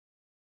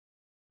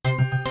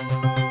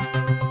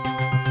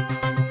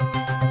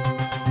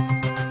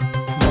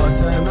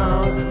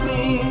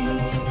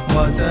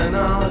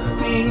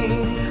വചനാഗ്നി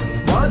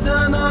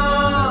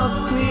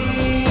വചനാഗ്നി.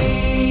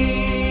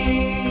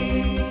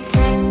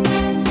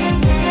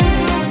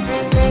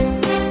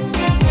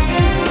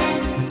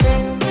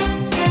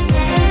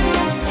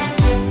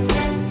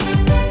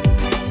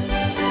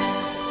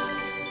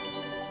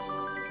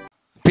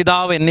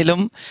 പിതാവ്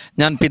എന്നിലും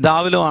ഞാൻ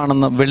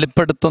പിതാവിലുമാണെന്ന്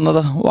വെളിപ്പെടുത്തുന്നത്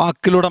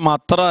വാക്കിലൂടെ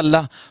മാത്രമല്ല,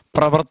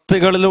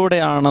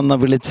 പ്രവൃത്തികളിലൂടെയാണെന്ന്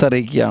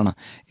വിളിച്ചറിയിക്കുകയാണ്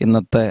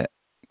ഇന്നത്തെ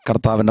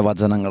കർത്താവിൻ്റെ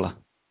വചനങ്ങൾ.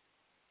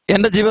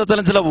 എൻ്റെ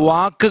ജീവിതത്തിലും ചില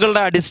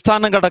വാക്കുകളുടെ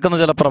അടിസ്ഥാനം കിടക്കുന്ന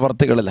ചില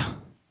പ്രവൃത്തികളിൽ,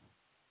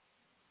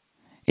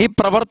 ഈ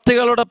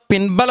പ്രവൃത്തികളുടെ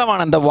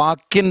പിൻബലമാണ് എൻ്റെ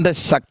വാക്കിൻ്റെ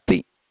ശക്തി.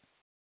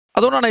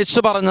 അതുകൊണ്ടാണ്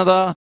യേശു പറഞ്ഞത്,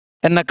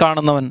 എന്നെ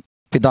കാണുന്നവൻ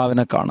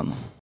പിതാവിനെ കാണുന്നു.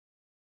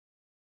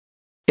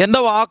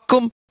 എൻ്റെ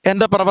വാക്കും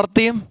എൻ്റെ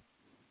പ്രവൃത്തിയും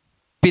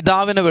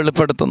പിതാവിനെ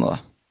വെളിപ്പെടുത്തുന്നത്.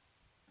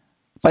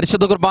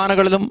 പരിശുദ്ധ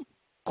കുർബാനകളിലും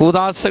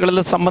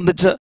കൂദാശകളിലും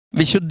സംബന്ധിച്ച്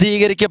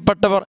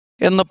വിശുദ്ധീകരിക്കപ്പെട്ടവർ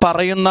എന്ന്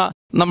പറയുന്ന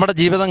നമ്മുടെ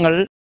ജീവിതങ്ങൾ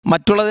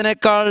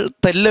മറ്റുള്ളതിനേക്കാൾ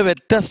തെല്ല്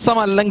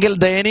വ്യത്യസ്തമല്ലെങ്കിൽ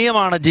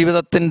ദയനീയമാണ്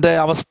ജീവിതത്തിൻ്റെ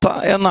അവസ്ഥ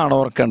എന്നാണ്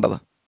ഓർക്കേണ്ടത്.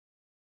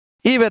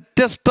 ഈ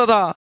വ്യത്യസ്തത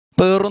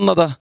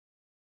പേറുന്നത്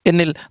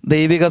എന്നിൽ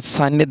ദൈവിക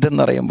സാന്നിധ്യം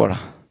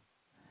നിറയുമ്പോഴാണ്.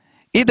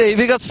 ഈ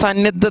ദൈവിക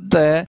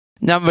സാന്നിധ്യത്തെ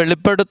ഞാൻ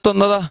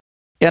വെളിപ്പെടുത്തുന്നത്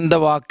എൻ്റെ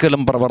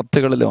വാക്കിലും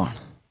പ്രവർത്തികളിലുമാണ്.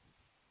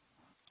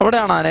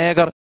 അവിടെയാണ്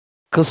അനേകർ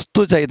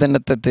ക്രിസ്തു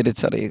ചൈതന്യത്തെ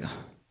തിരിച്ചറിയുക.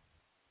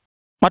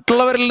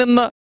 മറ്റുള്ളവരിൽ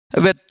നിന്ന്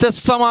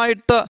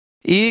വ്യത്യസ്തമായിട്ട്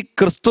ഈ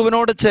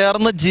ക്രിസ്തുവിനോട്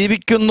ചേർന്ന്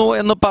ജീവിക്കുന്നു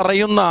എന്ന്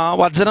പറയുന്ന,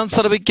 വചനം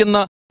ശ്രവിക്കുന്ന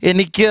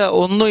എനിക്ക്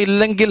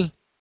ഒന്നുമില്ലെങ്കിൽ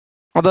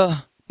അത്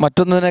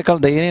മറ്റൊന്നിനേക്കാൾ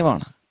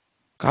ദയനീയമാണ്.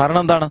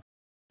 കാരണം എന്താണ്?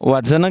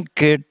 വചനം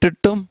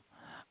കേട്ടിട്ടും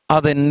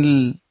അതെന്നിൽ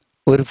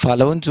ഒരു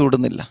ഫലവും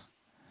ചൂടുന്നില്ല.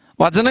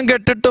 വചനം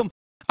കേട്ടിട്ടും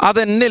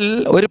അതെന്നിൽ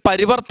ഒരു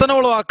പരിവർത്തനം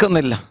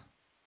ഉളവാക്കുന്നില്ല.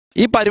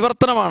 ഈ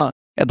പരിവർത്തനമാണ്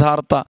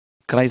യഥാർത്ഥ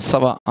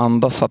ക്രൈസ്തവ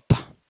അന്തസത്ത.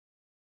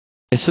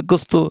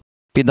 യേശുക്രിസ്തു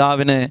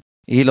പിതാവിനെ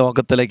ഈ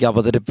ലോകത്തിലേക്ക്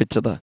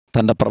അവതരിപ്പിച്ചത്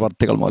തൻ്റെ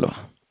പ്രവർത്തികൾ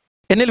മൂലമാണ്.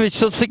 എന്നിൽ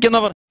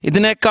വിശ്വസിക്കുന്നവർ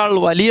ഇതിനേക്കാൾ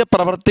വലിയ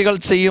പ്രവർത്തികൾ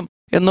ചെയ്യും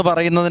എന്ന്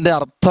പറയുന്നതിൻ്റെ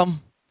അർത്ഥം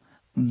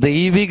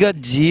ദൈവിക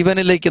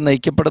ജീവനിലേക്ക്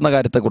നയിക്കപ്പെടുന്ന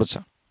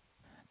കാര്യത്തെക്കുറിച്ചാണ്.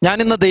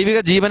 ഞാനിന്ന്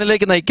ദൈവിക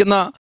ജീവനിലേക്ക് നയിക്കുന്ന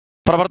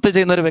പ്രവൃത്തി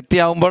ചെയ്യുന്ന ഒരു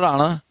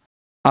വ്യക്തിയാകുമ്പോഴാണ്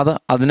അത്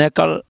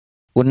അതിനേക്കാൾ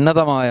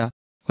ഉന്നതമായ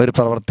ഒരു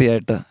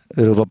പ്രവൃത്തിയായിട്ട്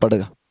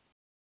രൂപപ്പെടുക.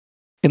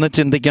 ഇന്ന്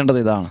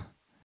ചിന്തിക്കേണ്ടത് ഇതാണ്: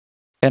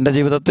 എൻ്റെ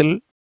ജീവിതത്തിൽ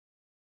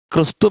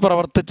ക്രിസ്തു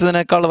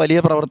പ്രവർത്തിച്ചതിനേക്കാൾ വലിയ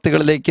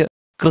പ്രവൃത്തികളിലേക്ക്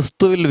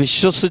ക്രിസ്തുവിൽ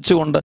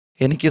വിശ്വസിച്ചുകൊണ്ട്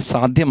എനിക്ക്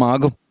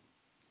സാധ്യമാകും.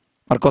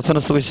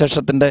 മർക്കോസിന്റെ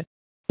സുവിശേഷത്തിൻ്റെ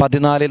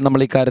 14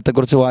 നമ്മൾ ഈ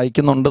കാര്യത്തെക്കുറിച്ച്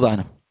വായിക്കുന്നുണ്ട്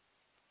താനും.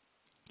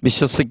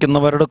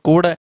 വിശ്വസിക്കുന്നവരുടെ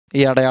കൂടെ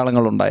ഈ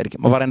അടയാളങ്ങൾ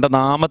ഉണ്ടായിരിക്കും. അവർ എൻ്റെ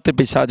നാമത്തിൽ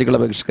പിശാചുകളെ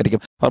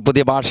ബഹിഷ്കരിക്കും, അവർ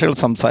പുതിയ ഭാഷകൾ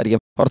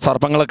സംസാരിക്കും, അവർ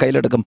സർപ്പങ്ങളെ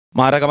കയ്യിലെടുക്കും,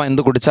 മാരകമായി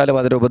എന്ത് കുടിച്ചാലും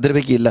അവരെ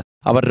ഉപദ്രവിക്കില്ല,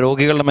 അവർ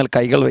രോഗികളുടെ മേൽ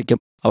കൈകൾ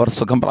വയ്ക്കും, അവർ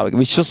സുഖം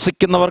പ്രാപിക്കും.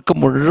 വിശ്വസിക്കുന്നവർക്ക്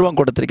മുഴുവൻ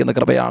കൊടുത്തിരിക്കുന്ന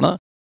കൃപയാണ്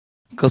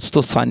ക്രിസ്തു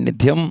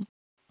സാന്നിധ്യം.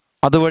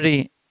 അതുവഴി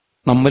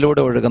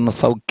നമ്മിലൂടെ ഒഴുകുന്ന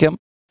സൗഖ്യം,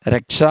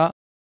 രക്ഷ,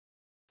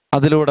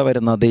 അതിലൂടെ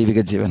വരുന്ന ദൈവിക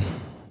ജീവൻ.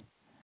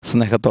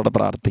 സ്നേഹത്തോടെ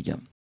പ്രാർത്ഥിക്കാം.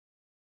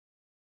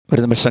 ഒരു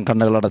നിമിഷം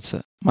കണ്ണുകളടച്ച്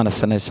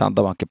മനസ്സിനെ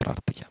ശാന്തമാക്കി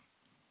പ്രാർത്ഥിക്കാം.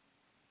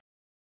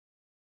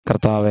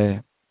 കർത്താവേ,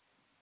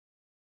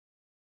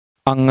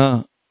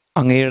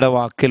 അങ്ങയുടെ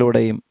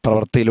വാക്കിലൂടെയും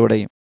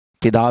പ്രവൃത്തിയിലൂടെയും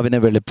പിതാവിനെ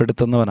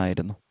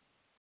വെളിപ്പെടുത്തുന്നവനായിരുന്നു.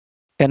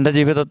 എൻ്റെ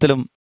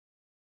ജീവിതത്തിലും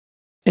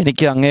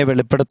എനിക്ക് അങ്ങയെ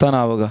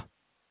വെളിപ്പെടുത്താനാവുക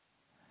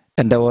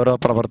എൻ്റെ ഓരോ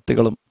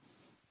പ്രവൃത്തികളും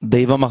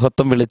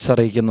ദൈവമഹത്വം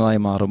വിളിച്ചറിയിക്കുന്നതായി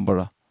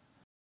മാറുമ്പോഴാണ്.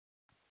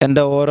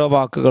 എൻ്റെ ഓരോ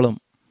വാക്കുകളും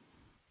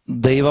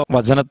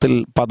ദൈവവചനത്തിൽ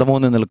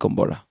പദമൂന്നി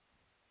നിൽക്കുമ്പോഴാണ്.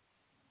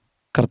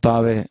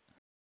 കർത്താവെ,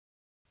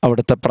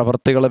 അവിടുത്തെ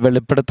പ്രവൃത്തികളെ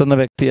വെളിപ്പെടുത്തുന്ന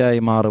വ്യക്തിയായി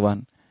മാറുവാൻ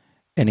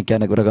എനിക്ക്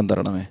അനുഗ്രഹം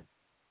തരണമേ.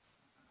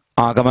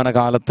 ആഗമന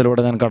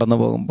കാലത്തിലൂടെ ഞാൻ കടന്നു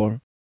പോകുമ്പോൾ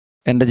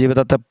എൻ്റെ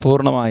ജീവിതത്തെ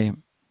പൂർണ്ണമായും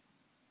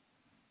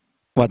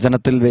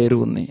വചനത്തിൽ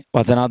വേരൂന്നി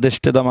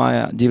വചനാധിഷ്ഠിതമായ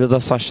ജീവിത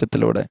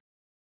സാക്ഷ്യത്തിലൂടെ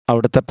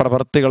അവിടുത്തെ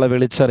പ്രവൃത്തികളെ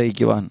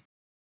വിളിച്ചറിയിക്കുവാൻ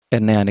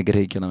എന്നെ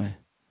അനുഗ്രഹിക്കണമേ.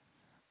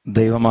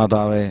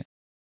 ദൈവമാതാവേ,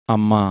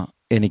 അമ്മ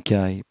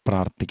എനിക്കായി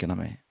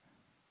പ്രാർത്ഥിക്കണമേ.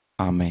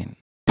 ആമേൻ.